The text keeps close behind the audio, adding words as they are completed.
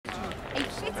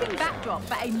Fitting backdrop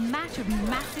for a match of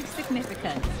massive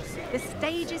significance. The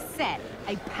stage is set,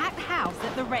 a packed house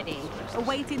at the ready,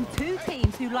 awaiting two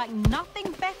teams who like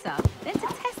nothing better than to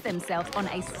test themselves on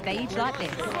a stage like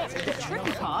this. The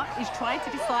tricky part is trying to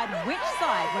decide which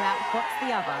side will outfox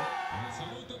the other.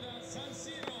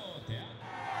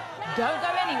 Don't go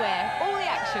anywhere, all the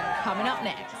action coming up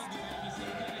next.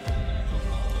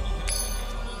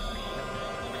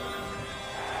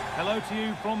 Hello to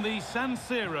you from the San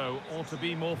Siro, or to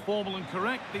be more formal and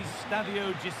correct, the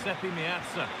Stadio Giuseppe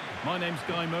Meazza. My name's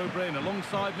Guy Mowbray, and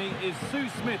alongside me is Sue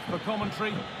Smith for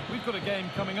commentary. We've got a game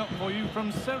coming up for you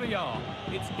from Serie A.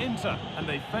 It's Inter, and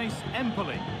they face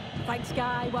Empoli. Thanks,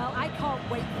 Guy. Well, I can't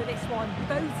wait for this one.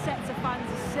 Both sets of fans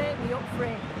are certainly up for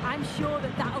it. I'm sure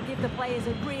that that'll give the players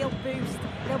a real boost.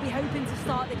 They'll be hoping to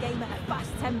start the game at a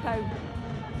fast tempo.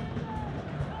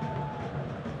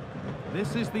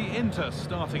 This is the Inter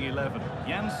starting 11.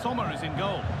 Jan Sommer is in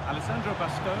goal. Alessandro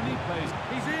Bastoni plays.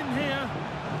 He's in here.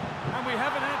 And we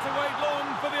haven't had to wait long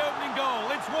for the opening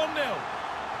goal. It's 1-0.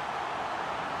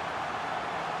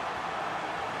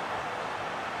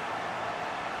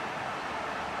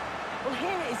 Well,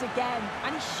 here it is again.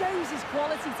 And he shows his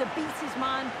quality to beat his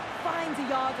man, finds a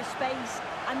yard of space,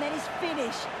 and then his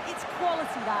finish. It's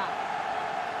quality, that.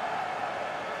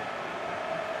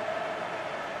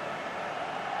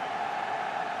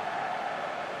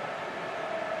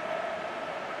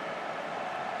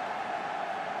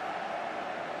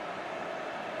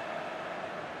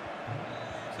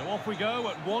 So off we go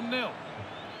at 1-0.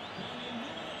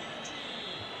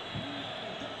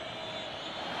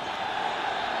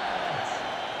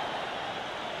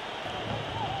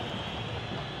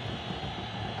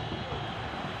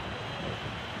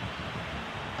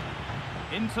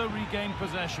 Inter regain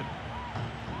possession.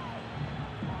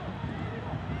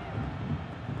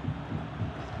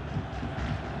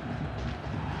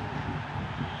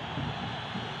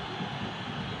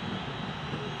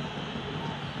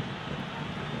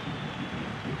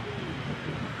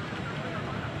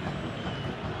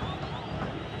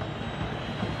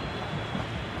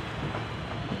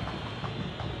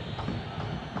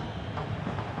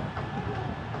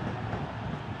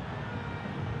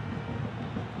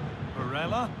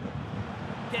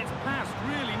 Gets past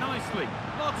really nicely.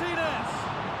 Martinez!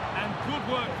 And good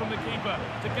work from the keeper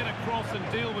to get across and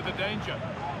deal with the danger.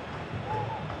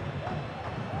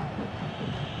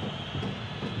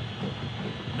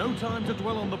 No time to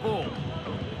dwell on the ball.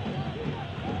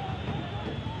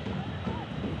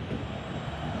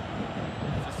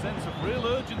 There's a sense of real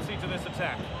urgency to this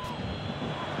attack.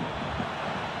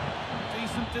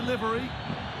 Decent delivery.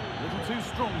 A little too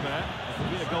strong there. This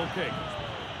will be a goal kick.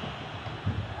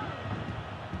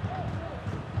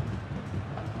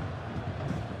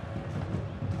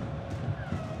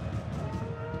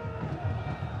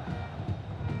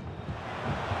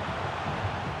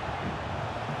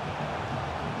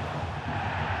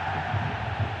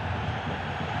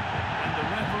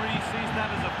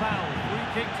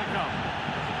 Kick to come.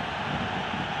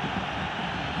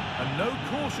 And no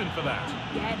caution for that.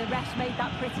 Yeah, the refs made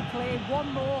that pretty clear.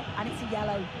 One more and it's a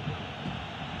yellow.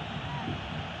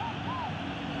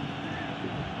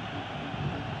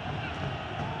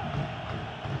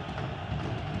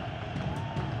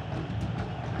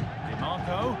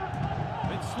 DiMarco, a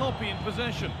bit sloppy in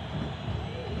possession.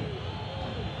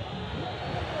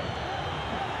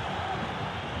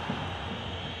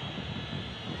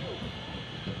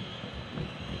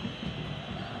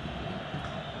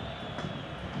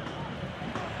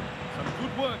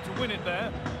 Work to win it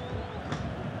there.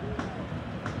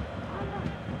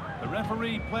 The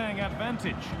referee playing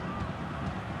advantage.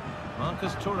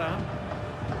 Marcus Thuram.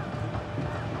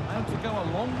 And to go a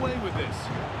long way with this.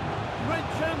 Great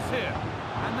chance here.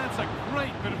 And that's a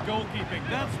great bit of goalkeeping.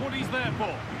 That's what he's there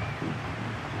for.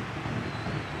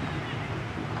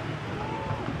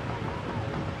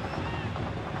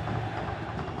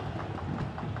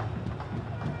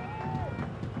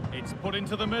 It's put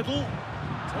into the middle.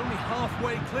 It's only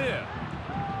halfway clear.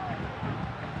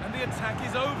 And the attack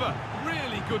is over.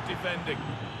 Really good defending.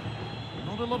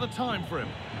 Not a lot of time for him.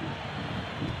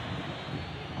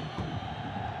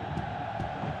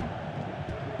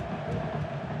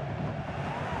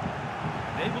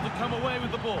 Able to come away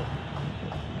with the ball.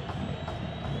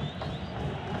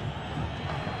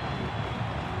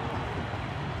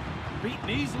 Beaten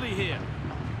easily here.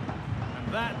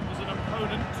 And that was an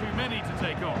opponent too many to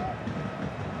take on.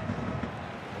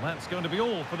 That's going to be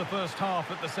all for the first half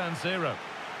at the San Siro.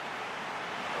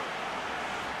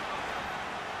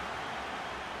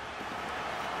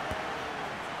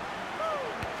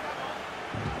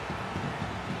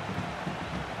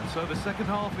 And so the second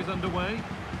half is underway.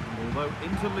 Although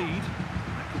into lead,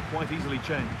 that could quite easily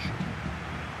change.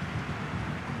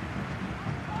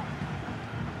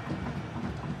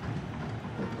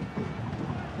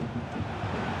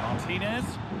 Martinez.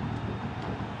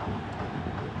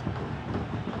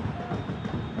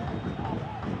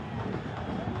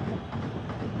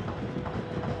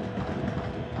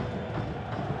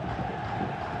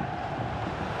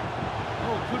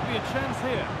 Oh, could be a chance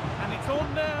here, and it's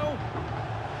on now.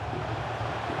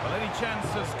 Well, any chance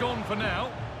has gone for now.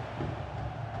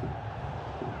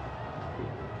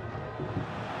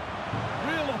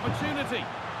 Real opportunity,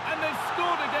 and they've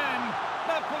scored again.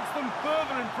 That puts them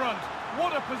further in front.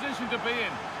 What a position to be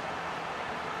in.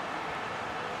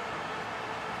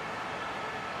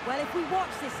 Well, if we watch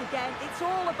this again, it's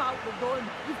all about the run.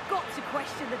 You've got to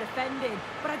question the defending,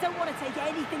 but I don't want to take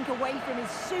anything away from his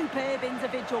superb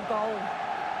individual goal.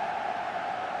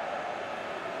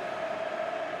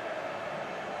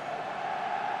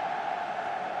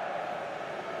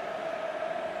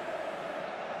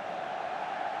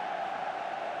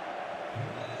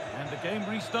 And the game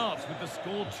restarts with the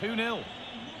score 2-0.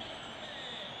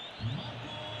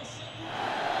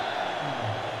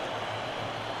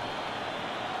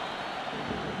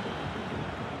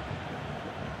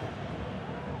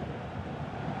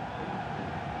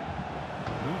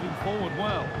 Moving forward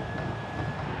well.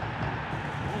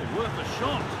 Oh, worth a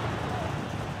shot.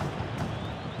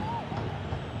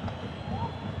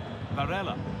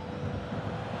 Barella.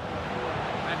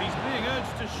 And he's being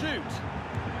urged to shoot.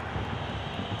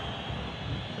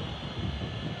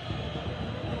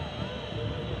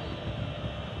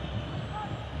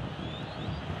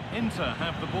 Inter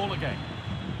have the ball again.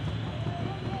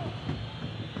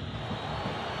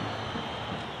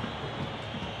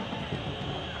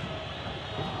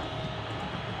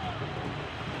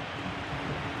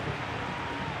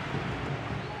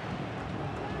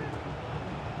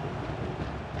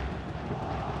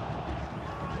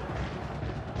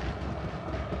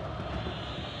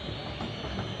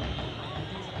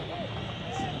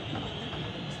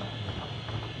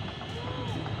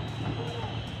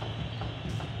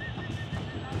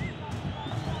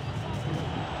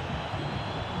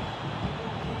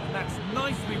 That's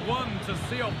nicely won to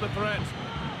see off the threat.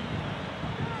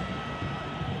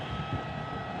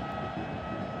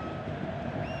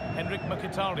 Henrik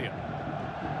Mkhitaryan.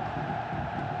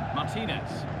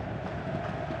 Martinez.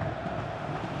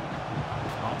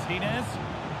 Martinez.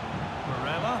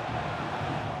 Barella.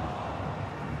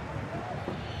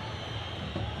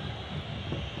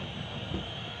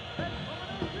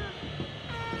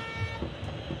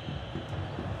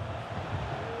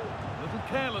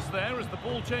 Careless there as the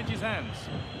ball changes hands.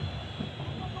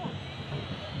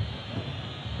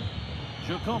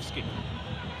 Żurkowski.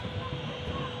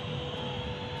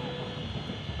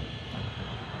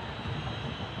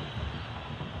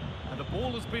 And the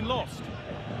ball has been lost.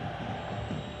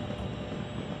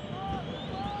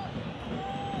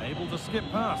 Able to skip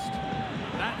past.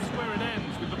 That's where it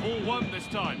ends with the ball won this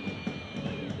time.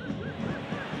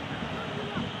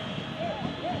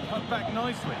 Cut back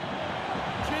nicely.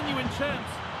 Genuine chance.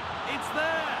 It's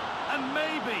there, and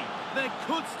maybe there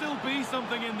could still be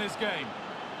something in this game.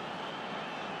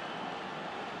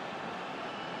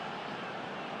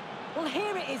 Well,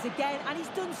 here it is again, and he's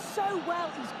done so well.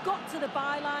 He's got to the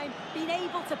byline, been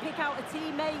able to pick out a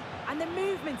teammate, and the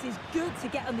movement is good to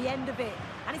get on the end of it.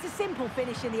 And it's a simple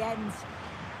finish in the end.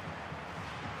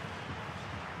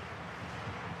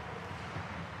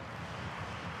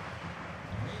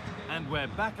 And we're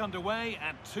back underway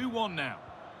at 2-1 now.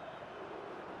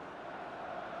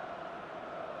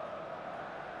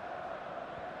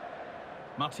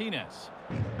 Martinez.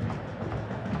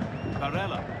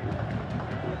 Barella.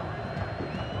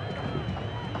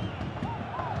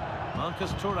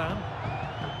 Marcus Thuram.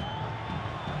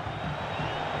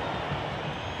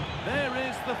 There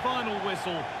is the final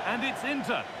whistle, and it's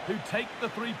Inter who take the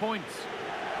 3 points.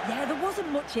 Yeah, there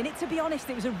wasn't much in it, to be honest.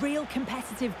 It was a real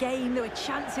competitive game. There were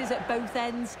chances at both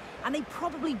ends, and they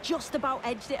probably just about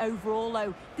edged it overall,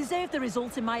 though. Deserved the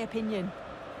result, in my opinion.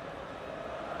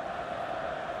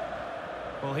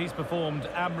 Well, he's performed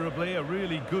admirably, a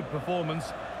really good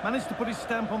performance. Managed to put his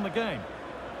stamp on the game.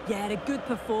 Yeah, a good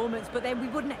performance, but then we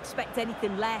wouldn't expect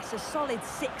anything less. A solid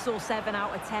 6 or 7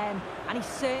 out of 10, and he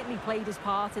certainly played his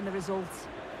part in the results.